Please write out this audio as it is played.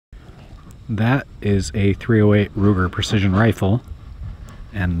That is a 308 Ruger precision rifle,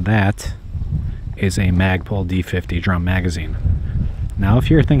 and that is a Magpul D50 drum magazine. Now,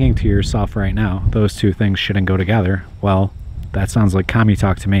 if you're thinking to yourself right now, those two things shouldn't go together, well, that sounds like commie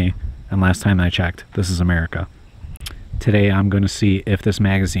talk to me, and last time I checked, this is America. Today I'm going to see if this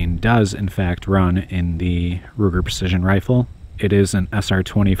magazine does in fact run in the Ruger precision rifle. It is an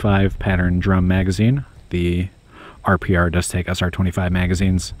SR25 pattern drum magazine. The RPR does take SR25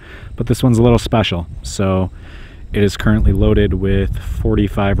 magazines, but this one's a little special. So it is currently loaded with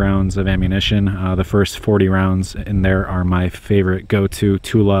 45 rounds of ammunition. The first 40 rounds in there are my favorite go-to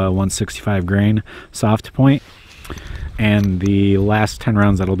Tula 165 grain soft point. And the last 10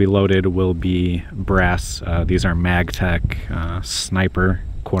 rounds that'll be loaded will be brass. These are Magtech sniper,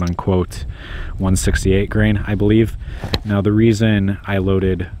 quote-unquote, 168 grain, I believe. Now, the reason I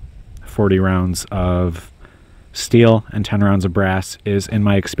loaded 40 rounds of steel and 10 rounds of brass is, in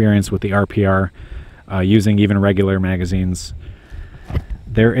my experience with the RPR, using even regular magazines,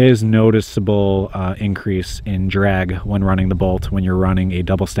 there is noticeable increase in drag when running the bolt when you're running a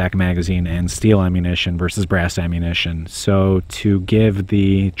double stack magazine and steel ammunition versus brass ammunition. So to give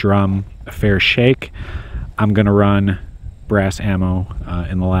the drum a fair shake, I'm going to run brass ammo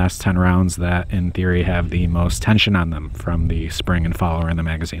in the last 10 rounds that in theory have the most tension on them from the spring and follower in the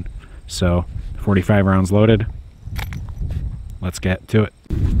magazine. So 45 rounds loaded. Let's get to it.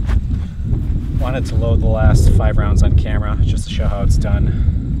 Wanted to load the last 5 rounds on camera just to show how it's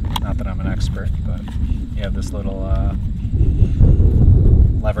done. Not that I'm an expert, but you have this little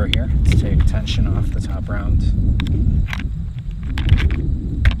lever here to take tension off the top round.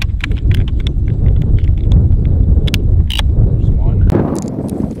 There's one.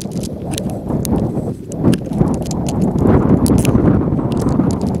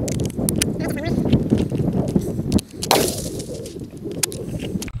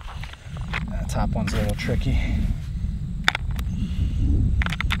 That top one's a little tricky.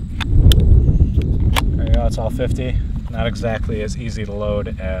 There you go, it's all 50. Not exactly as easy to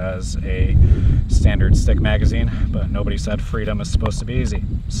load as a standard stick magazine, but nobody said freedom is supposed to be easy.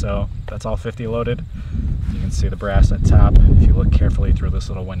 So that's all 50 loaded. You can see the brass at top. If you look carefully through this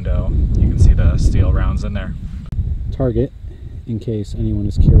little window, you can see the steel rounds in there. Target, in case anyone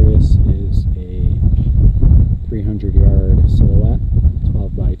is curious, is a 300-yard silhouette,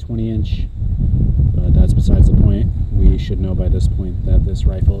 12 by 20 inch. But that's besides the point. We should know by this point that this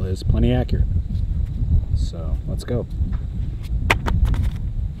rifle is plenty accurate. So let's go.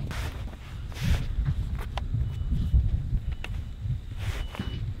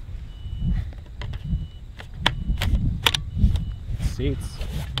 Seats.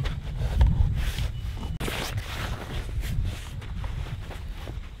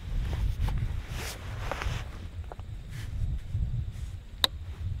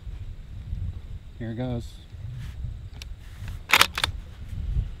 Here goes.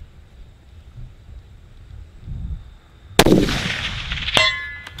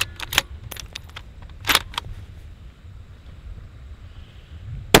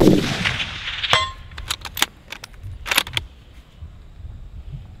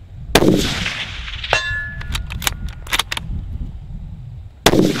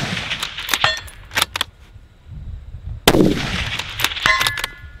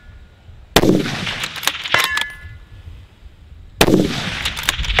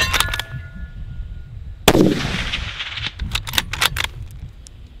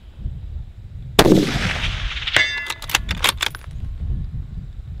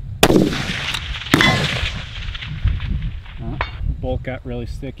 Bolt got really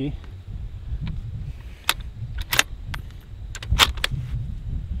sticky.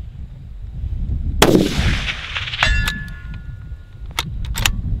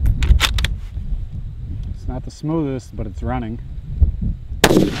 It's not the smoothest, but it's running.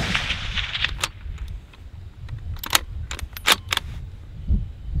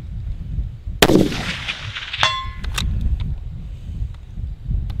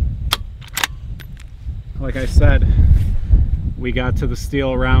 Like I said, we got to the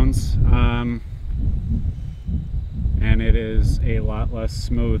steel rounds, and it is a lot less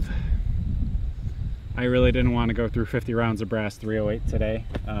smooth. I really didn't want to go through 50 rounds of brass 308 today,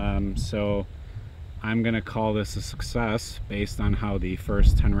 so I'm going to call this a success based on how the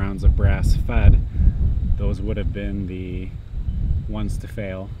first 10 rounds of brass fed. Those would have been the ones to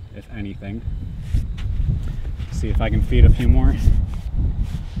fail, if anything. See if I can feed a few more.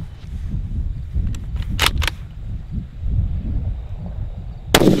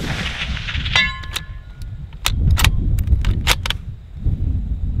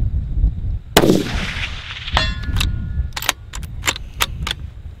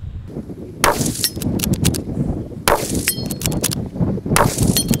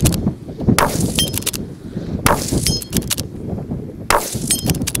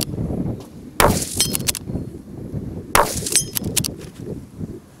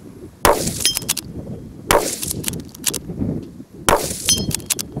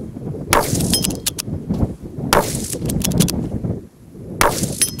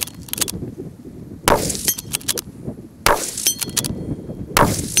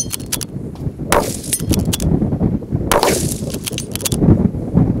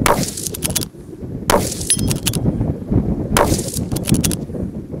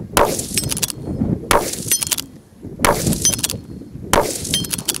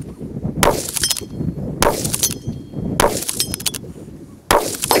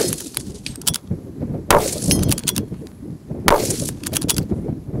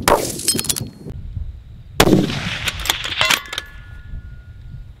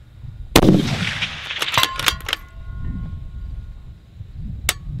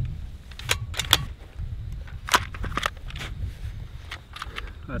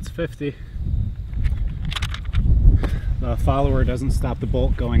 That's 50. The follower doesn't stop the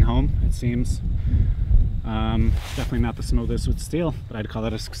bolt going home, it seems. Definitely not the smoothest with steel, but I'd call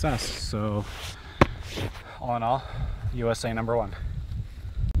that a success. So all in all, USA #1.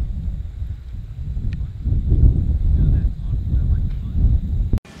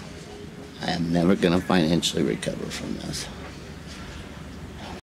 I am never going to financially recover from this.